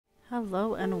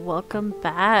Hello and welcome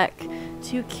back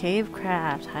to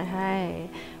Cavecraft. Hi.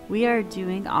 We are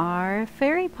doing our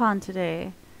fairy pond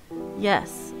today.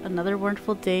 Yes, another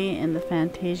wonderful day in the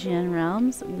Fantasian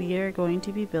realms. We are going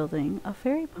to be building a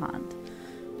fairy pond.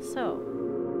 So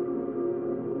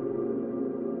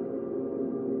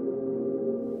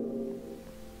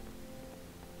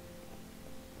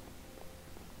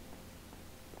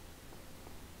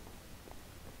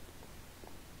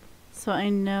I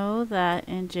know that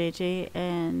in JJ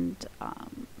and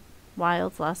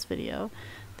Wild's last video,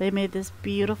 they made this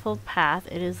beautiful path.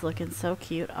 It is looking so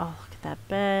cute. Oh, look at that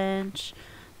bench.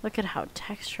 Look at how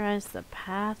texturized the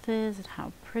path is and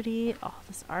how pretty. Oh,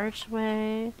 this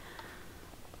archway.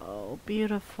 Oh,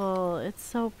 beautiful. It's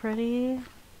so pretty.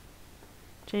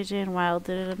 JJ and Wild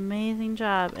did an amazing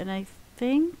job. And I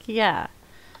think, yeah.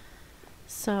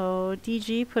 So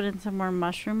DG put in some more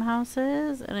mushroom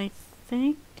houses. And I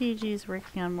think DG's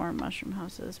working on more mushroom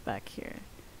houses back here.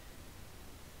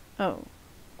 Oh.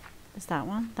 Is that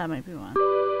one? That might be one.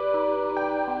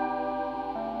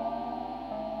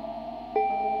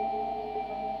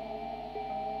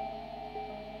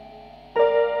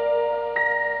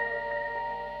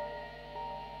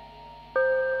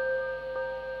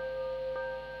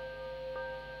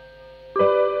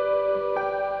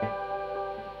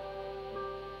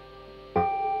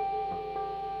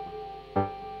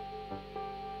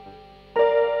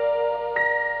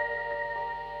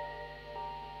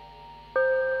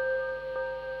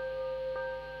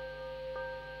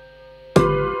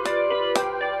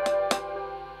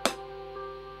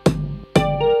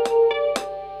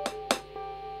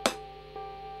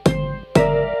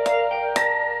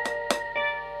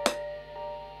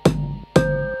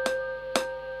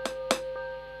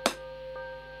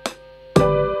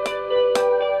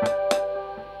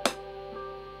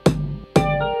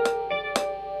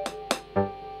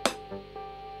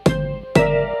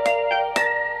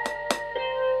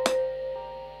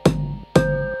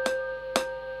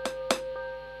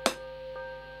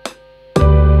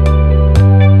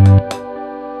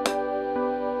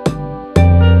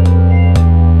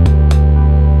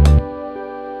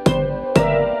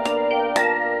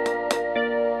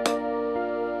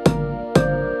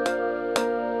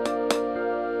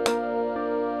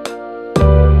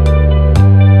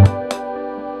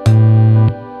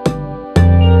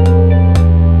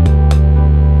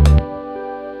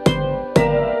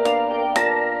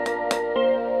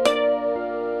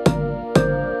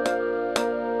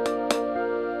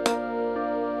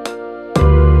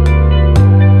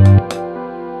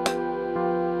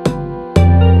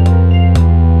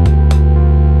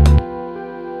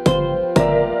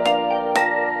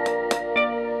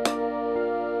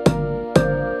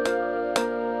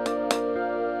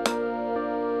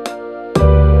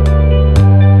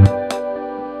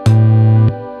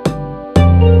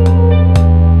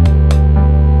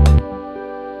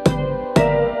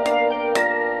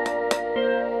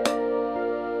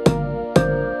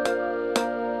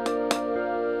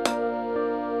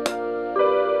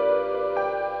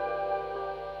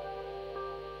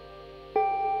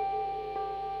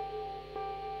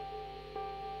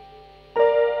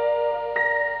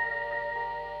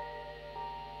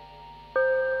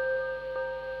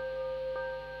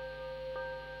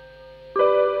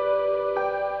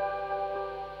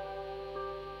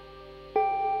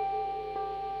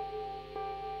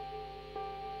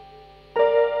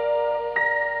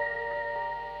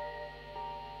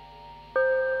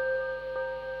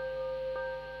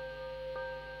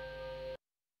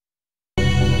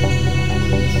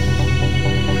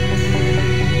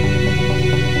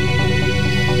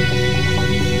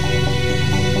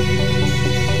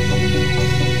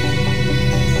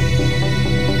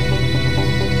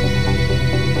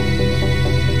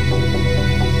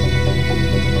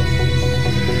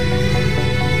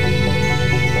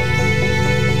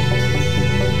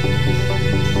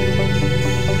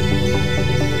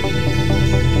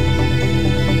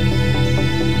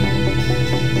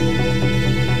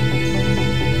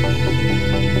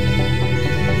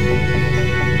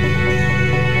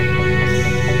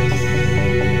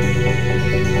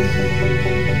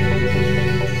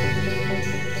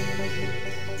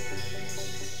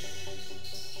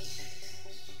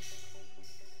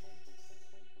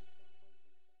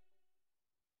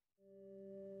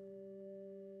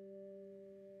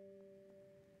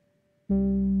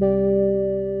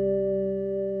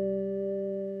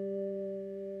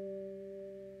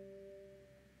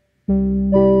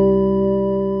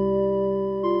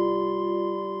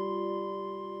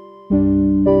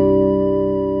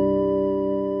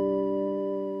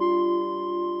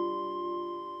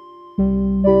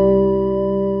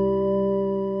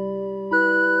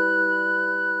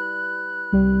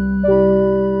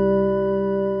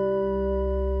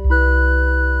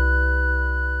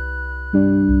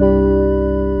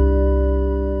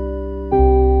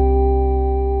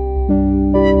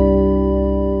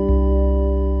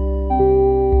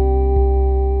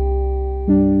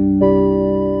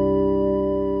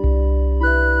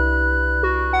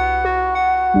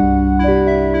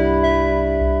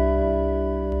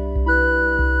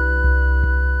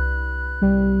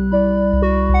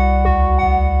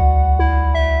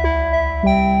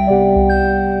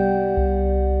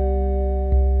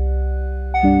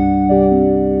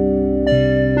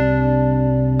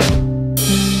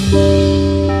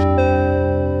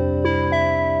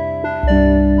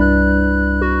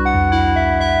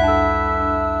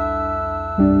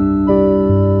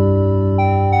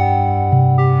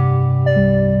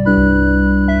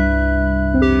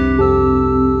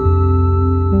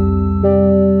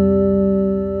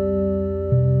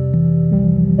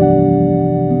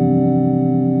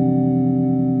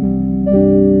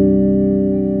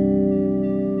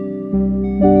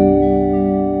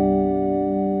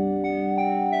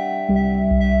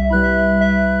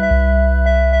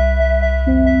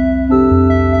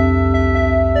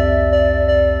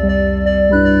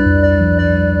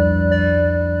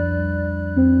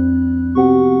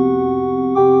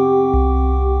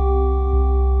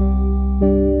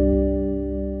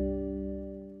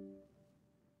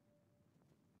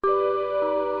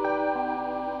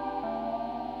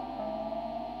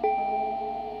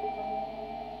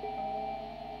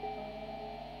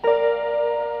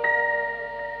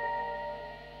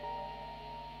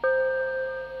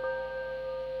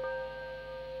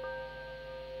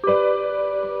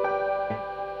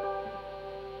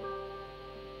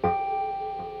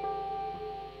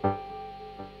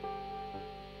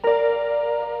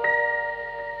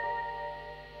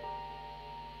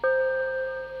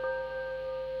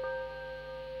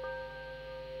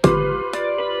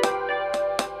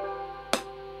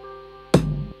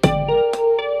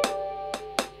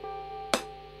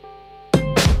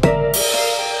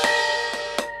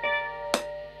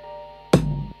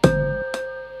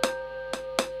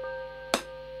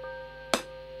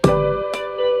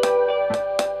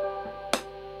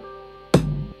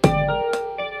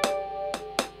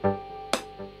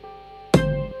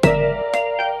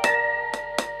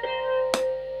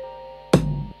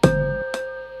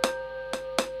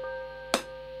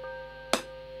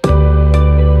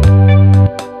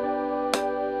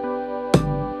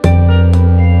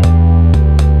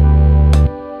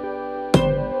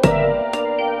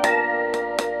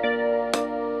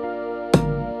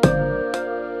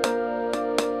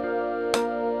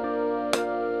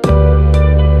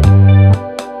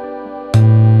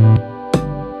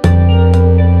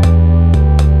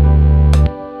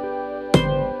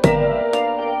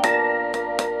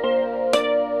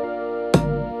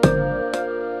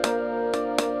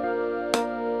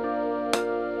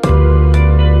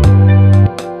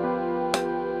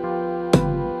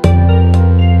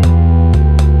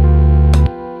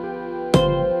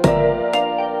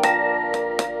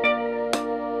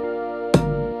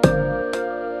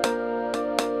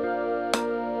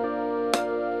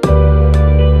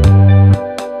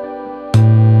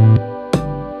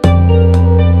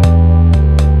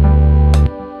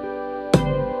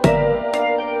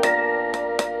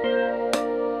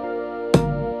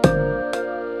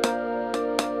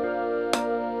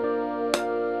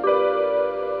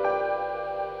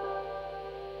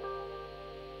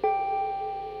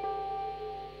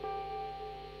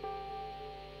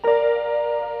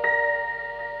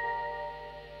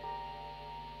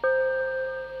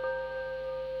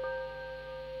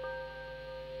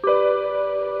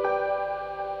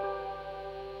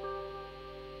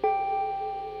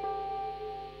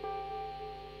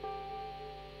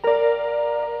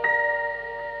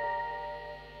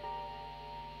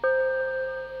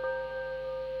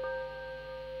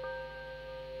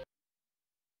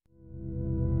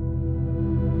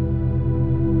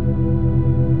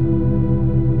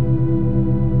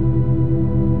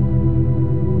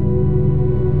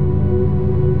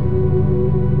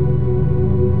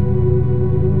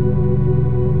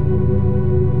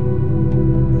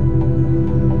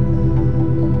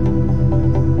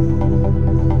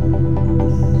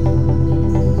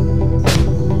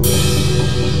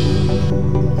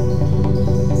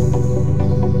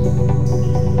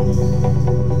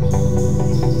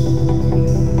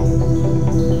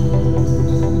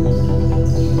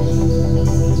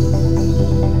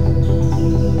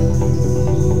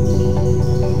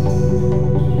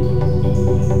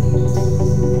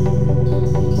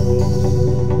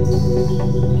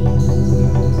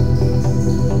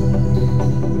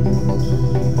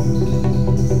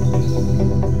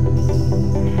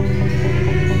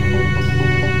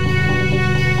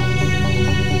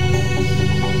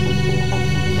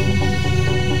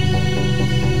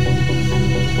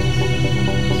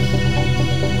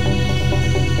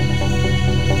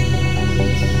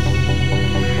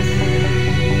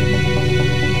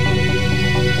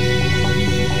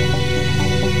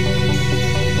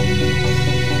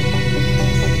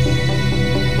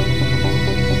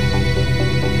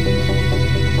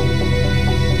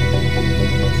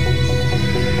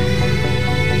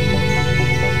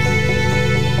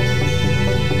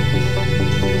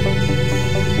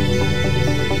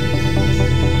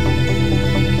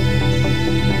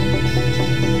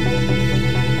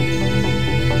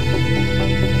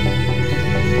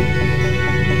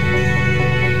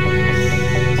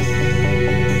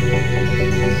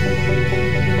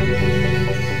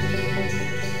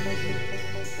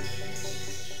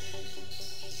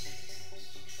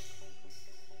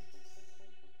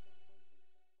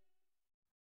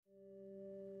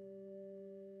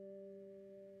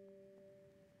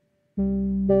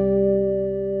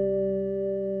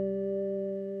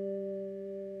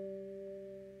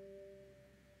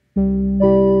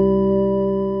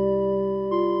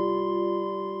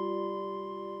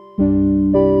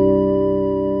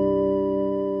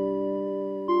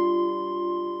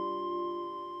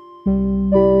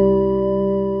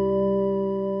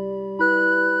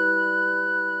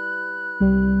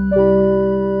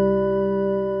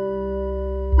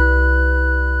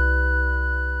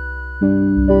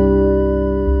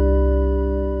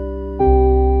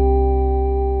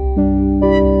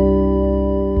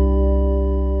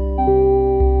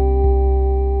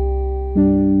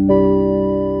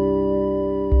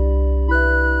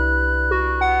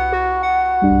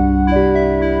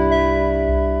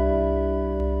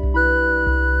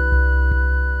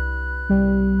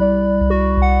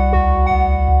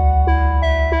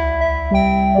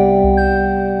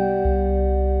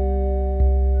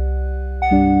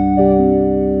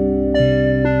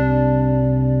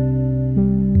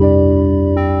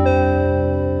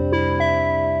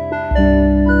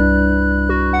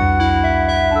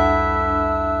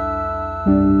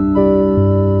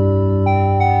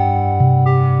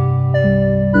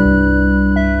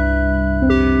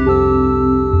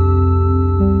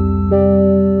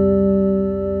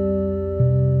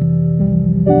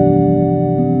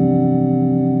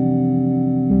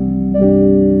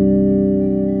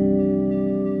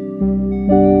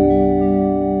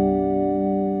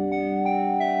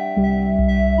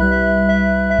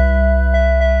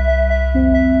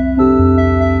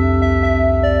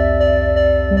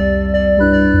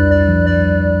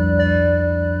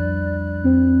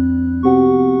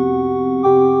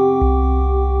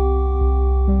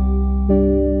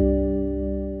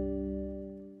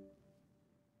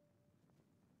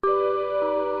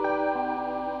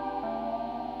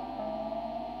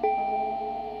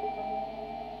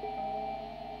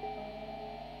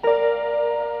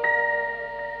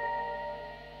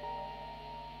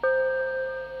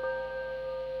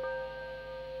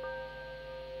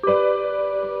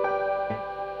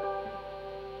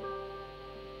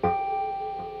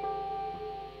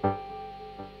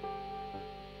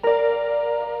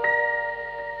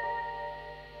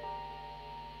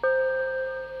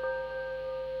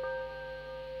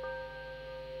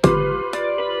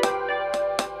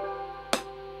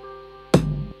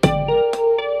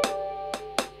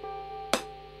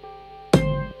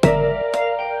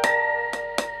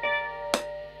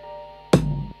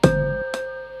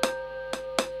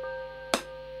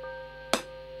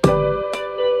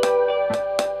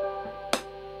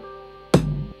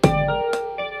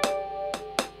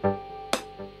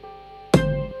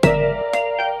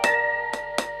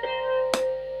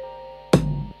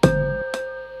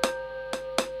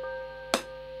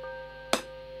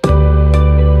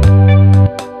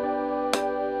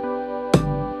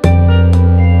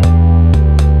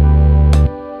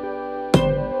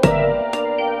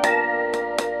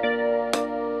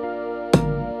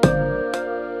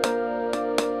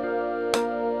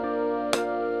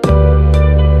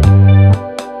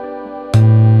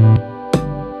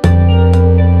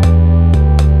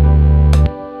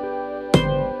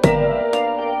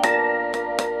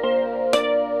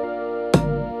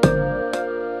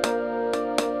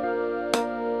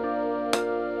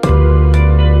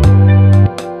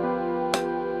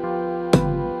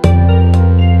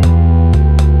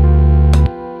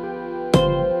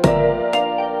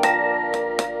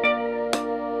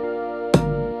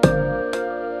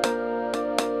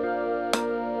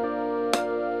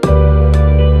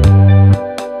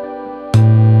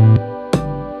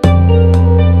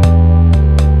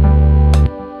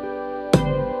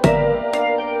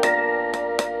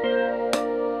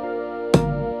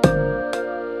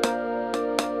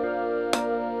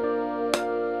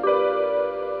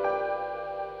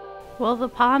 Well, the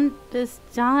pond is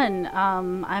done.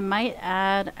 I might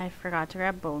add, I forgot to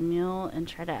grab bone meal and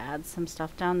try to add some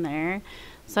stuff down there.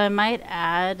 So I might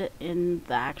add in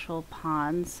the actual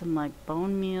pond some like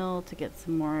bone meal to get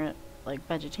some more like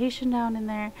vegetation down in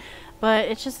there. But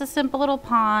it's just a simple little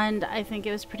pond. I think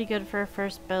it was pretty good for a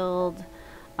first build.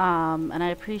 And I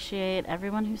appreciate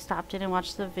everyone who stopped in and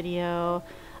watched the video.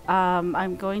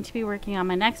 I'm going to be working on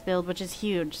my next build, which is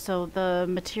huge. So the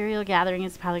material gathering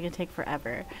is probably going to take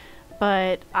forever.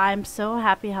 But I'm so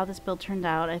happy how this build turned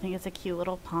out. I think it's a cute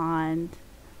little pond.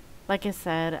 Like I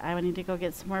said, I would need to go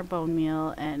get some more bone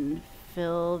meal and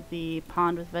fill the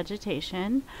pond with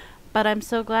vegetation. But I'm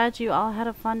so glad you all had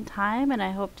a fun time, and I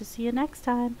hope to see you next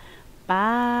time.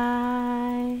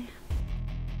 Bye.